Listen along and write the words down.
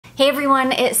Hey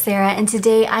everyone, it's Sarah, and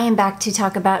today I am back to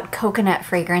talk about coconut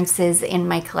fragrances in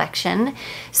my collection.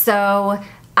 So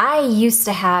I used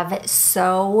to have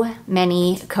so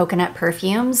many coconut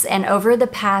perfumes, and over the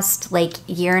past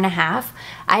year and a half,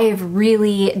 I have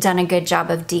really done a good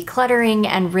job of decluttering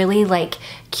and really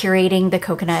curating the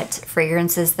coconut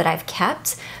fragrances that I've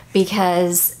kept,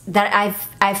 because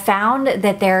I've found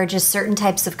that there are just certain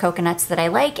types of coconuts that I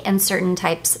like and certain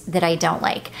types that I don't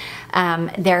like.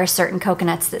 There are certain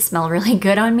coconuts that smell really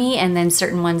good on me and then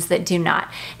certain ones that do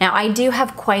not. Now I do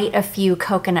have quite a few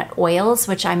coconut oils,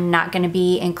 which I'm not going to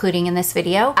be including in this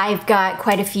video. I've got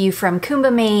quite a few from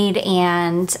Kumba Made,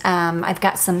 and I've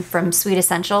got some from Sweet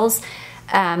Essentials.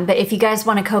 But if you guys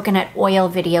want a coconut oil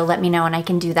video, let me know and I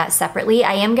can do that separately.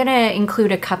 I am gonna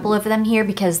include a couple of them here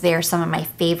because they're some of my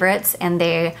favorites, and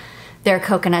they're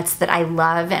coconuts that I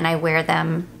love and I wear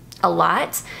them a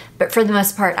lot. But for the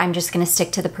most part, I'm just gonna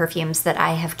stick to the perfumes that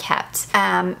I have kept.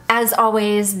 As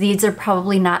always, these are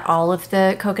probably not all of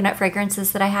the coconut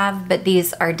fragrances that I have, but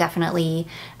these are definitely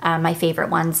my favorite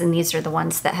ones, and these are the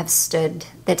ones that have stood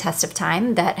the test of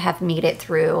time, that have made it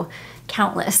through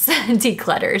countless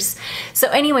declutters. So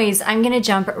anyways, I'm gonna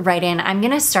jump right in. I'm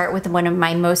gonna start with one of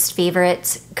my most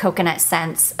favorite coconut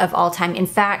scents of all time. In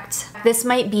fact, this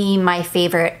might be my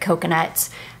favorite coconut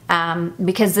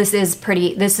because this is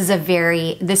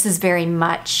very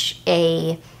much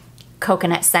a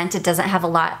coconut scent. It doesn't have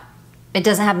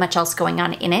much else going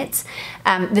on in it.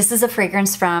 This is a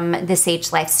fragrance from the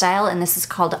Sage Lifestyle, and this is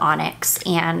called Onyx,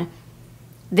 and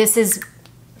this is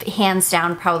hands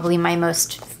down probably my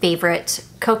most favorite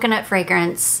coconut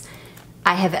fragrance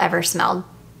I have ever smelled.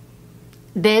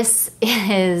 This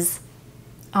is,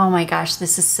 oh my gosh,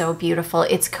 this is so beautiful.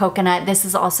 It's coconut. This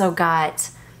has also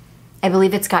got, I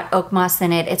believe it's got oak moss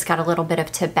in it. It's got a little bit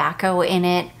of tobacco in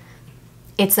it.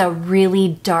 It's a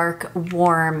really dark,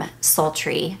 warm,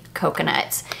 sultry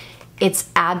coconut.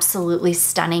 It's absolutely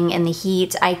stunning in the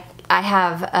heat. I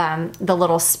have the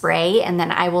little spray, and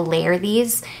then I will layer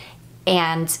these,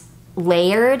 and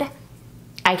layered,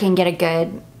 I can get a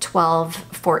good 12,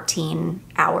 14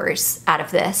 hours out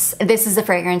of this. This is a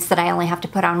fragrance that I only have to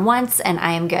put on once and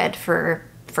I am good for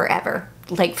forever,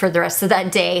 like for the rest of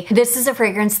that day. This is a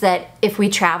fragrance that if we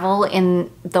travel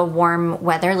in the warm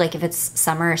weather, like if it's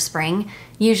summer or spring,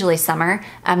 usually summer,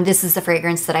 this is the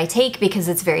fragrance that I take because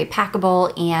it's very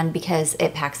packable and because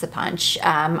it packs a punch.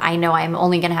 I know I'm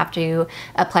only gonna have to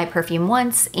apply perfume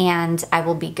once and I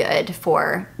will be good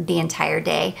for the entire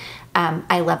day.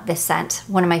 I love this scent.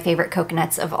 One of my favorite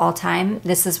coconuts of all time.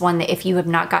 This is one that if you have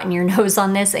not gotten your nose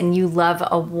on this and you love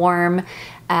a warm,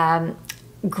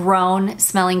 grown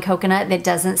smelling coconut that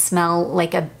doesn't smell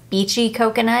like a beachy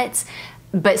coconut,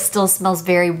 but still smells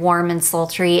very warm and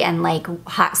sultry and like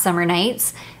hot summer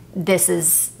nights, this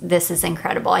is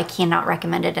incredible. I cannot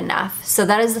recommend it enough. So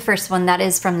that is the first one. That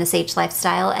is from the Sage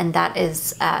Lifestyle, and that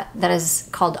is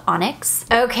called Onyx.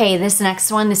 Okay, this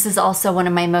next one, this is also one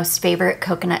of my most favorite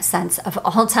coconut scents of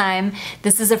all time.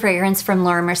 This is a fragrance from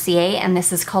Laura Mercier, and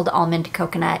this is called Almond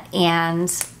Coconut. And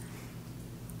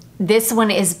this one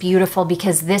is beautiful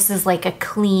because this is like a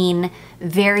clean,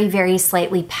 very, very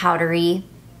slightly powdery,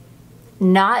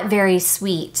 not very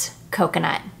sweet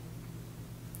coconut.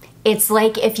 It's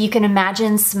like if you can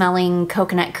imagine smelling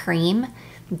coconut cream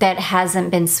that hasn't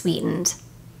been sweetened.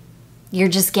 You're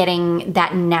just getting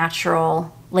that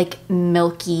natural, like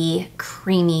milky,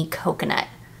 creamy coconut.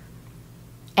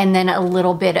 And then a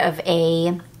little bit of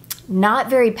a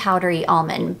not very powdery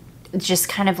almond, just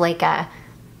kind of like a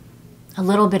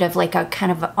little bit of like a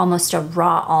kind of almost a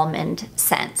raw almond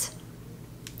scent.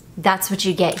 That's what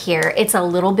you get here. It's a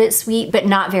little bit sweet, but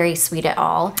not very sweet at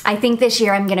all. I think this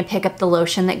year I'm gonna pick up the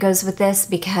lotion that goes with this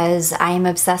because I am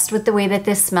obsessed with the way that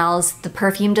this smells. The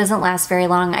perfume doesn't last very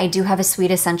long. I do have a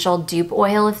Sweet Essential dupe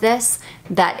oil of this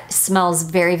that smells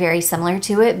very, very similar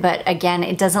to it, but again,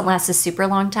 it doesn't last a super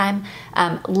long time.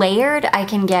 Layered, I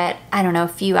can get, I don't know, a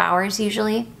few hours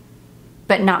usually,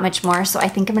 but not much more. So I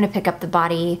think I'm gonna pick up the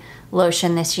body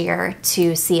lotion this year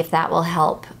to see if that will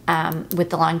help with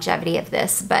the longevity of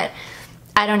this. But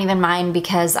I don't even mind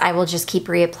because I will just keep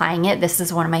reapplying it. This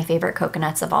is one of my favorite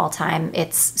coconuts of all time.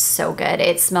 It's so good.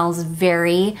 It smells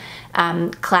very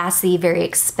classy, very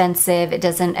expensive. It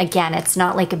doesn't, again, it's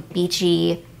not like a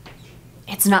beachy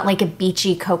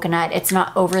coconut. It's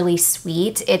not overly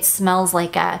sweet. It smells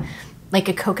like a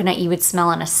coconut you would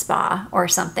smell in a spa or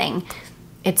something.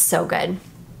 It's so good.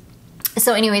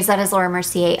 So anyways, that is Laura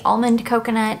Mercier Almond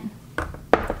Coconut.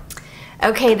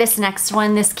 Okay, this next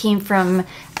one, this came from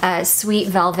Sweet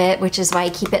Velvet, which is why I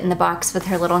keep it in the box with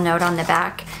her little note on the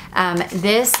back.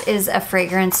 This is a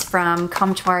fragrance from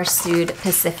Comptoir Sud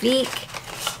Pacifique,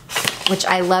 which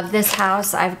I love this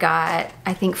house. I've got,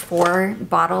 I think, 4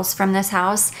 bottles from this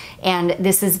house, and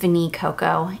this is Vanille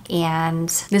Cocoa, and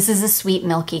this is a sweet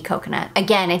milky coconut.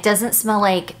 Again, it doesn't smell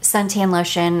like suntan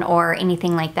lotion or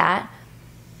anything like that.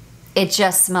 It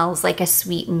just smells like a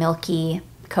sweet milky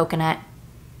coconut.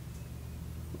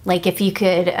 Like if you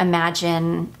could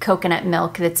imagine coconut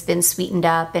milk that's been sweetened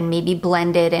up and maybe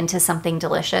blended into something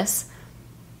delicious.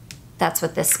 That's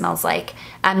what this smells like.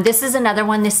 This is another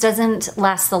one. This doesn't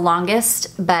last the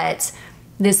longest, but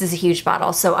this is a huge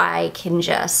bottle, so I can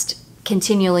just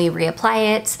continually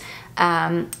reapply it.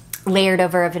 Layered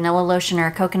over a vanilla lotion or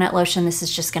a coconut lotion, this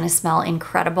is just gonna smell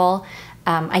incredible.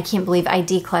 I can't believe I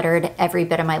decluttered every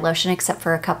bit of my lotion except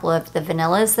for a couple of the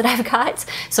vanillas that I've got.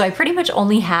 So I pretty much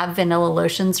only have vanilla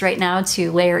lotions right now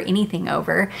to layer anything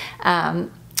over.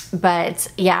 But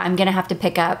yeah, I'm gonna have to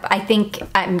pick up, I think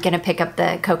I'm gonna pick up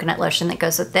the coconut lotion that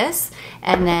goes with this,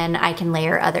 and then I can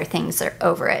layer other things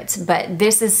over it. But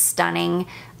this is stunning.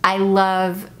 I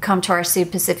love Comptoir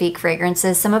Sud Pacifique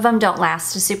fragrances. Some of them don't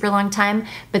last a super long time,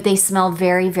 but they smell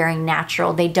very, very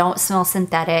natural. They don't smell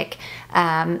synthetic,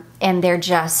 and they're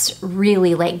just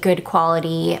really like good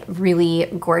quality, really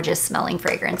gorgeous smelling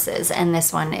fragrances. And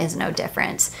this one is no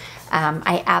different.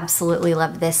 I absolutely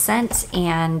love this scent,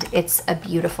 and it's a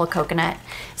beautiful coconut.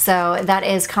 So that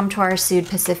is Comptoir Sud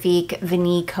Pacifique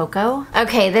Vanille Cocoa.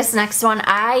 Okay, this next one,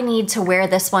 I need to wear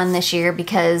this one this year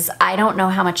because I don't know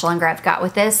how much longer I've got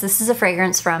with this. This is a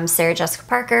fragrance from Sarah Jessica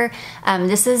Parker.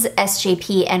 This is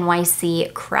SJP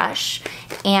NYC Crush,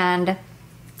 and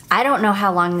I don't know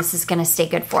how long this is gonna stay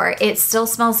good for. It still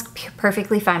smells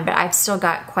perfectly fine, but I've still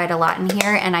got quite a lot in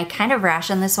here, and I kind of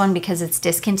ration this one because it's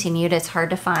discontinued. It's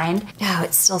hard to find. Oh,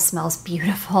 it still smells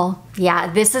beautiful.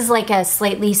 Yeah, this is like a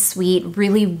slightly sweet,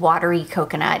 really watery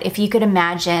coconut. If you could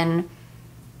imagine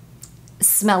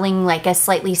smelling like a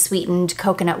slightly sweetened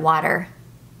coconut water,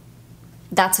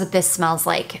 that's what this smells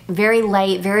like. Very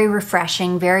light, very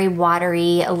refreshing, very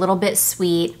watery, a little bit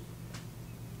sweet,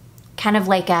 kind of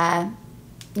like a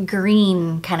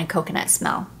green kind of coconut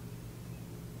smell.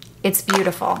 It's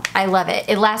beautiful. I love it.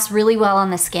 It lasts really well on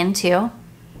the skin too.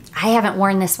 I haven't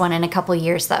worn this one in a couple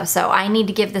years though, so I need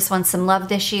to give this one some love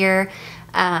this year.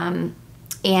 And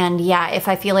yeah, if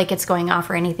I feel like it's going off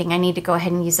or anything, I need to go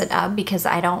ahead and use it up because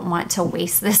I don't want to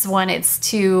waste this one. It's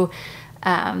too,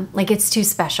 like it's too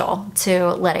special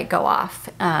to let it go off.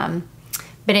 But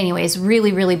anyways,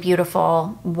 really, really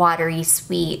beautiful, watery,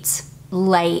 sweet,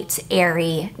 light,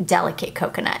 airy, delicate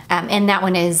coconut. And that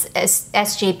one is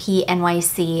SJP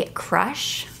NYC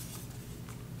Crush.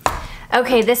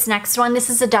 Okay, this next one, this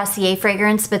is a Dossier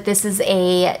fragrance, but this is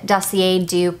a Dossier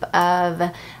dupe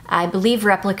of, I believe,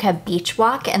 Replica Beach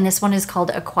Walk, and this one is called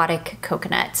Aquatic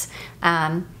Coconut.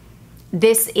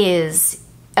 This is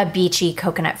a beachy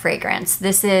coconut fragrance.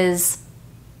 This is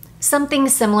something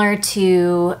similar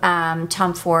to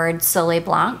Tom Ford Soleil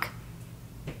Blanc.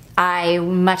 I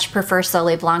much prefer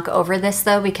Soleil Blanc over this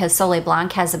though because Soleil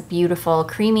Blanc has a beautiful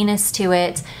creaminess to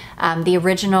it. The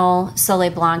original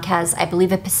Soleil Blanc has, I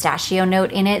believe, a pistachio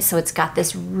note in it, so it's got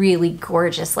this really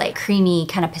gorgeous, like creamy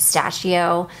kind of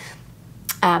pistachio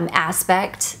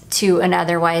aspect to an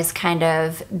otherwise kind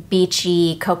of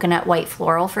beachy coconut white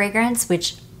floral fragrance,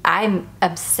 which I'm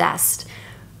obsessed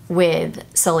with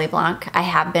Soleil Blanc. I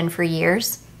have been for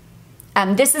years.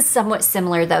 This is somewhat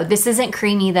similar though. This isn't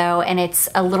creamy though, and it's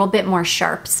a little bit more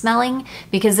sharp smelling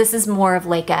because this is more of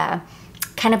like a,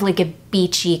 kind of like a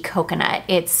beachy coconut.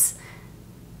 It's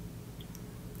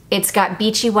got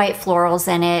beachy white florals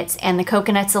in it, and the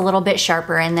coconut's a little bit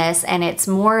sharper in this, and it's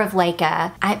more of like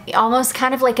a, almost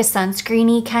kind of like a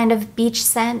sunscreeny kind of beach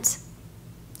scent.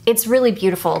 It's really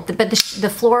beautiful, but the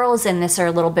florals in this are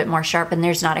a little bit more sharp and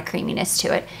there's not a creaminess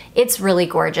to it. It's really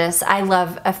gorgeous. I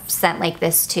love a scent like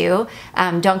this too.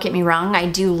 Don't get me wrong, I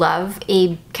do love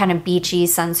a kind of beachy,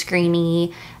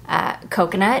 sunscreeny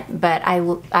coconut, but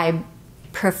I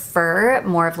prefer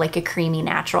more of like a creamy,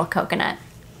 natural coconut.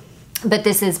 But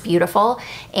this is beautiful,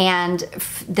 and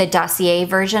the Dossier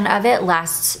version of it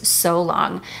lasts so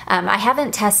long. I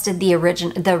haven't tested the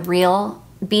real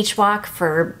Beach Walk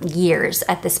for years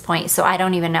at this point, so I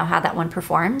don't even know how that one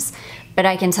performs, but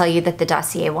I can tell you that the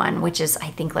Dossier one, which is I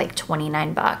think like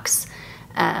 29 bucks,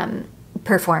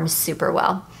 performs super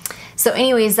well. So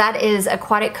anyways, that is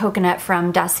Aquatic Coconut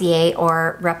from Dossier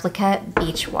or Replica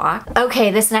Beach Walk. Okay,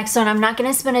 this next one, I'm not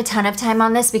gonna spend a ton of time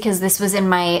on this because this was in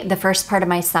the first part of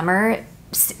my summer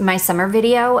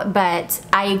video, but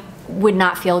I would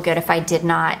not feel good if I did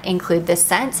not include this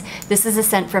scent. This is a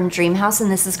scent from Dreamhouse,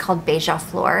 and this is called Beija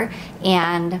Flor,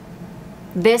 and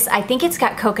this, I think it's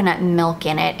got coconut milk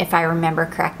in it if I remember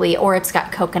correctly, or it's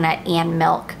got coconut and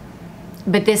milk.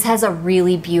 But this has a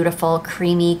really beautiful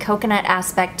creamy coconut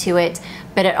aspect to it,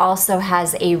 but it also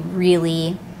has a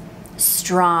really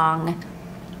strong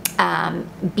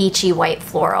beachy white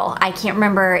floral. I can't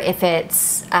remember if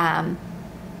it's,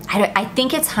 I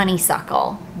think it's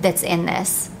honeysuckle that's in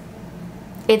this.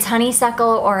 It's honeysuckle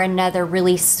or another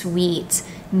really sweet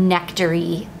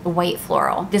nectary white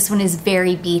floral. This one is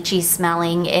very beachy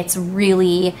smelling. It's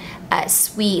really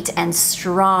sweet and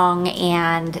strong,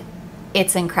 and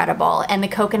it's incredible. And the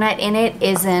coconut in it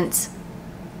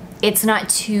it's not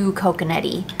too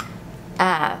coconutty.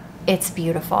 It's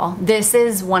beautiful. This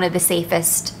is one of the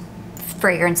safest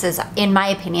fragrances. In my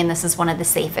opinion, this is one of the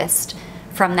safest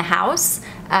from the house.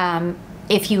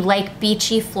 If you like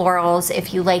beachy florals,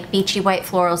 if you like beachy white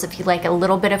florals, if you like a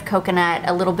little bit of coconut,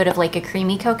 a little bit of like a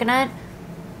creamy coconut,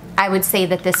 I would say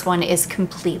that this one is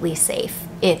completely safe.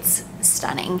 It's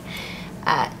stunning.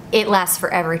 It lasts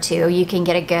forever too. You can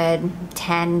get a good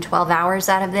 10, 12 hours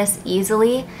out of this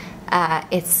easily.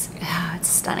 It's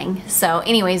stunning. So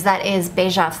anyways, that is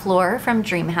Beija Flor from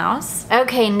Dream House.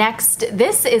 Okay, next,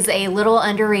 this is a little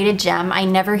underrated gem. I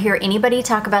never hear anybody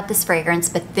talk about this fragrance,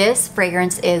 but this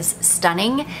fragrance is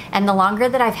stunning. And the longer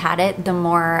that I've had it, the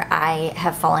more I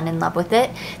have fallen in love with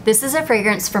it. This is a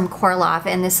fragrance from Korloff,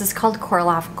 and this is called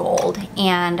Korloff Gold.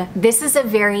 And this is a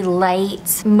very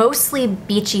light, mostly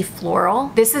beachy floral.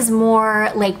 This is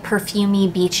more like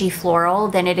perfumey beachy floral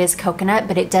than it is coconut,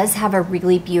 but it does have a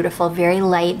really beautiful, very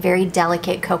light, very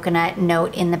delicate coconut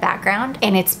note in the background,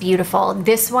 and it's beautiful.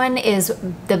 This one is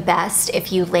the best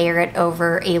if you layer it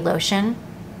over a lotion,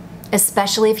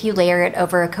 especially if you layer it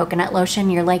over a coconut lotion.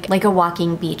 You're like a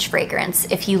walking beach fragrance.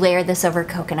 If you layer this over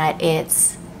coconut,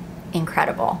 it's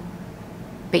incredible.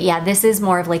 But yeah, this is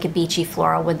more of like a beachy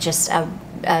floral with just a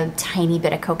tiny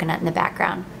bit of coconut in the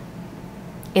background.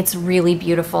 It's really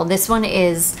beautiful. This one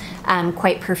is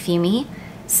quite perfumey.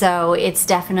 So it's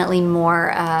definitely more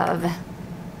of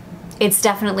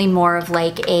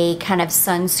like a kind of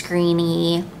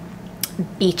sunscreeny,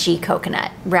 beachy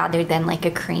coconut rather than like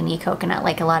a creamy coconut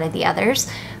like a lot of the others.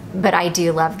 But I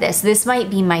do love this. This might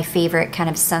be my favorite kind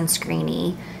of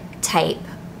sunscreeny type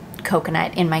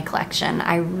coconut in my collection.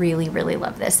 I really, really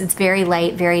love this. It's very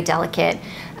light, very delicate.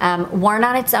 Worn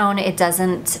on its own, it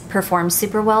doesn't perform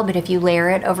super well, but if you layer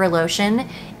it over lotion,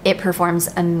 it performs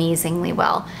amazingly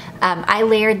well. I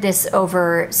layered this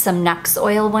over some Nux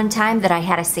oil one time that I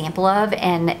had a sample of,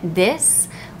 and this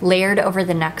layered over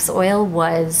the Nux oil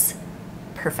was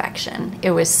perfection.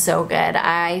 It was so good.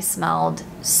 I smelled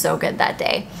so good that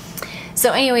day.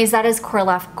 So anyways, that is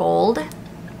Korloff Gold.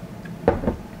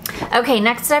 Okay,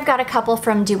 next I've got a couple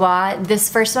from Duois.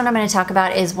 This first one I'm going to talk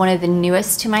about is one of the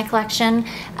newest to my collection.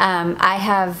 I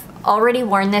have already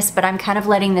worn this, but I'm kind of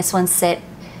letting this one sit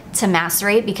to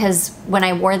macerate because when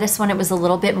I wore this one, it was a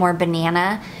little bit more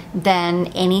banana than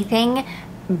anything,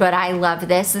 but I love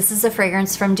this. This is a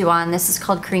fragrance from Duois, and this is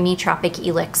called Creamy Tropic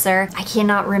Elixir. I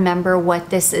cannot remember what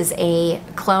this is a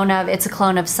clone of. It's a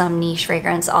clone of some niche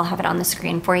fragrance. I'll have it on the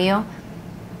screen for you.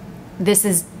 This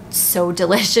is so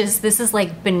delicious. This is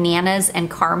like bananas and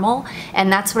caramel,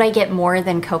 and that's what I get more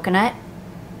than coconut.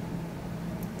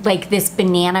 Like this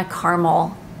banana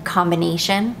caramel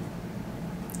combination.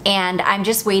 And I'm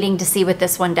just waiting to see what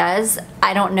this one does.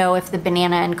 I don't know if the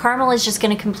banana and caramel is just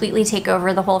gonna completely take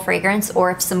over the whole fragrance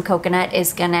or if some coconut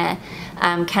is gonna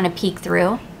kind of peek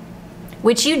through.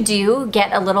 Which you do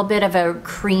get a little bit of a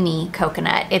creamy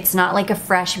coconut. It's not like a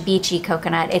fresh beachy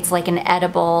coconut. It's like an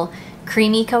edible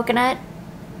creamy coconut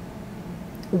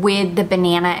with the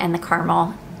banana and the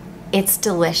caramel. It's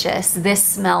delicious. This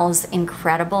smells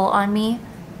incredible on me.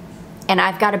 And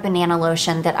I've got a banana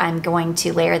lotion that I'm going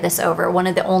to layer this over. One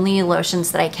of the only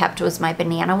lotions that I kept was my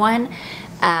banana one.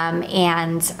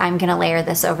 And I'm gonna layer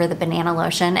this over the banana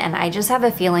lotion. And I just have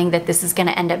a feeling that this is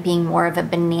gonna end up being more of a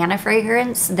banana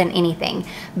fragrance than anything.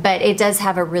 But it does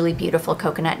have a really beautiful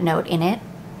coconut note in it.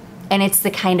 And it's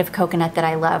the kind of coconut that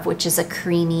I love, which is a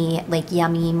creamy, like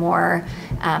yummy, more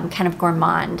kind of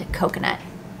gourmand coconut.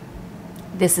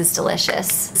 This is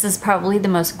delicious. This is probably the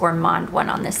most gourmand one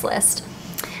on this list.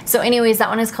 So anyways, that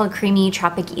one is called Creamy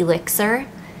Tropic Elixir.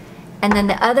 And then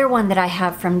the other one that I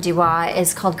have from Duois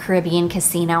is called Caribbean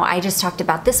Casino. I just talked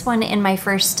about this one in my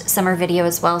first summer video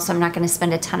as well, so I'm not gonna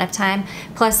spend a ton of time.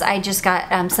 Plus I just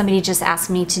got, somebody just asked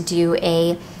me to do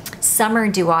a summer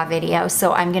Duois video,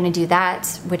 so I'm gonna do that,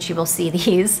 which you will see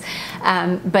these.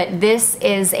 But this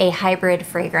is a hybrid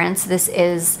fragrance. This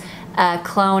is a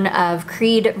clone of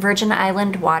Creed Virgin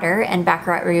Island Water and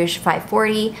Baccarat Rouge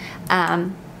 540.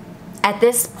 At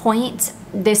this point,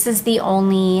 this is the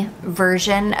only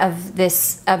version of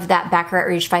that Baccarat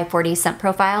Rouge 540 scent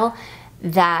profile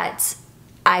that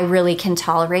I really can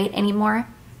tolerate anymore.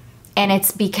 And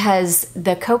it's because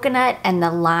the coconut and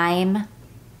the lime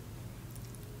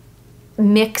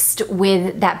mixed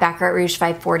with that Baccarat Rouge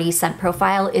 540 scent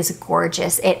profile is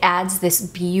gorgeous. It adds this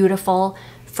beautiful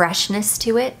freshness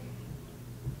to it.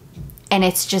 And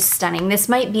it's just stunning. This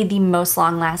might be the most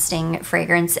long-lasting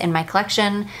fragrance in my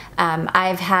collection.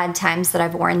 I've had times that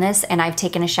I've worn this and I've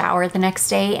taken a shower the next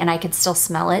day and I could still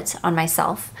smell it on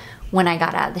myself when I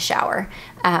got out of the shower.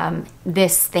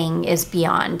 This thing is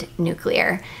beyond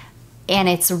nuclear. And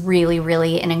it's really,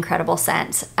 really an incredible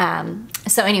scent.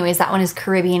 So anyways, that one is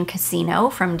Caribbean Casino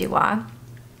from Duois.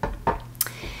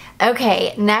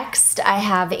 Okay, next I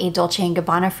have a Dolce &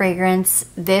 Gabbana fragrance.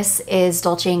 This is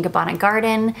Dolce & Gabbana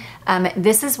Garden.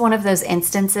 This is one of those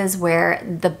instances where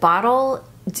the bottle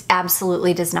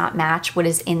absolutely does not match what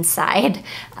is inside.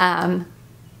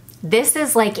 This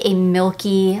is like a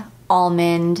milky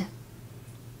almond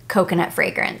coconut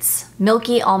fragrance.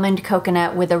 Milky almond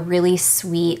coconut with a really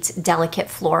sweet, delicate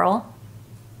floral.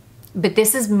 But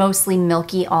this is mostly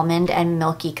milky almond and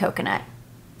milky coconut.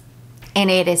 And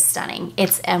it is stunning.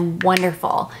 It's a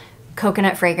wonderful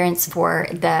coconut fragrance for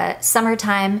the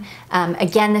summertime.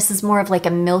 Again, this is more of like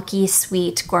a milky,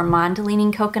 sweet, gourmand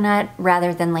leaning coconut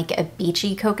rather than like a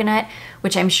beachy coconut,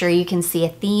 which I'm sure you can see a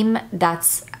theme.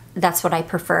 That's what I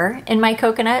prefer in my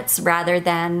coconuts rather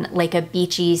than like a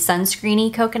beachy,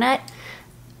 sunscreeny coconut.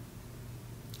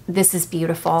 This is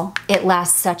beautiful. It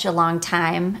lasts such a long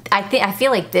time. I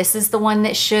feel like this is the one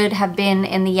that should have been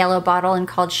in the yellow bottle and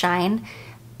called Shine.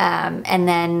 And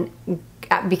then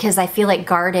because I feel like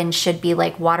Garden should be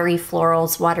like watery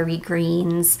florals, watery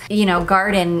greens. You know,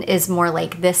 Garden is more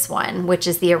like this one, which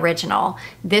is the original.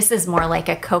 This is more like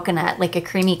a coconut, like a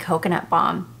creamy coconut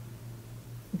bomb.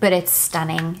 But it's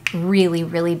stunning, really,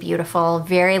 really beautiful,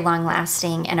 very long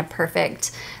lasting, and a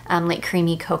perfect like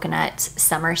creamy coconut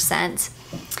summer scent.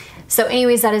 So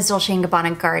anyways, that is Dolce &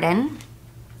 Gabbana Garden.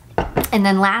 And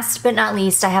then last but not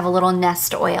least, I have a little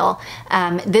Nest oil.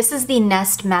 This is the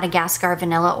Nest Madagascar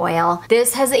Vanilla Oil.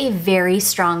 This has a very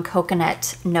strong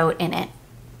coconut note in it.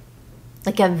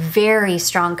 Like a very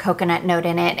strong coconut note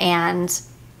in it. And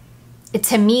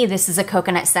to me, this is a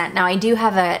coconut scent. Now I do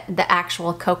have the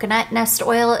actual coconut Nest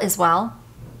oil as well.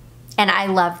 And I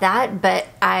love that, but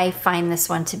I find this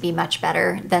one to be much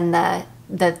better than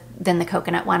the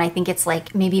coconut one. I think it's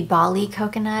like maybe Bali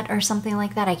coconut or something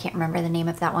like that. I can't remember the name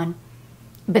of that one.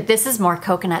 But this is more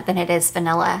coconut than it is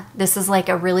vanilla. This is like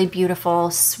a really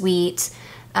beautiful, sweet,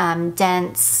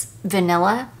 dense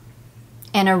vanilla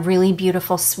and a really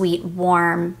beautiful, sweet,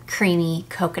 warm, creamy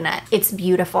coconut. It's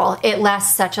beautiful. It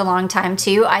lasts such a long time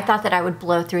too. I thought that I would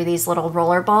blow through these little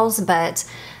roller balls, but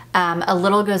a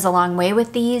little goes a long way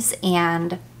with these,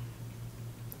 and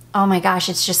oh my gosh,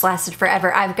 it's just lasted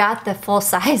forever. I've got the full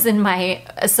size in my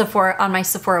Sephora, on my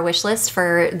Sephora wish list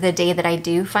for the day that I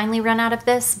do finally run out of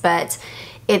this, but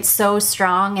it's so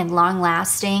strong and long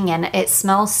lasting, and it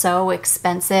smells so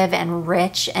expensive and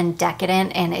rich and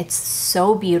decadent, and it's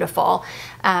so beautiful.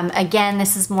 Again,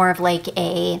 this is more of like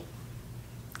a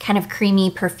kind of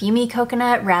creamy, perfumey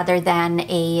coconut rather than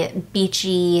a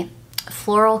beachy,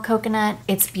 floral coconut.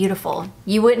 It's beautiful.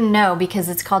 You wouldn't know because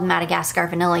it's called Madagascar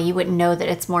Vanilla. You wouldn't know that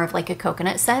it's more of like a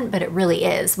coconut scent, but it really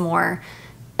is more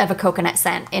of a coconut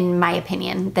scent in my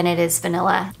opinion than it is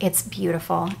vanilla. It's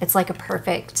beautiful. It's like a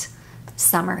perfect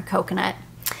summer coconut.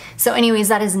 So anyways,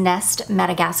 that is Nest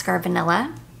Madagascar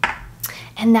Vanilla.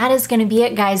 And that is gonna be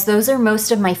it, guys. Those are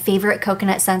most of my favorite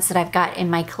coconut scents that I've got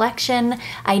in my collection.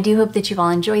 I do hope that you've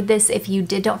all enjoyed this. If you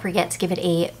did, don't forget to give it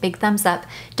a big thumbs up.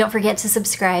 Don't forget to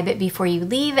subscribe before you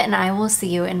leave, and I will see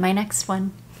you in my next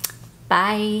one.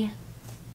 Bye.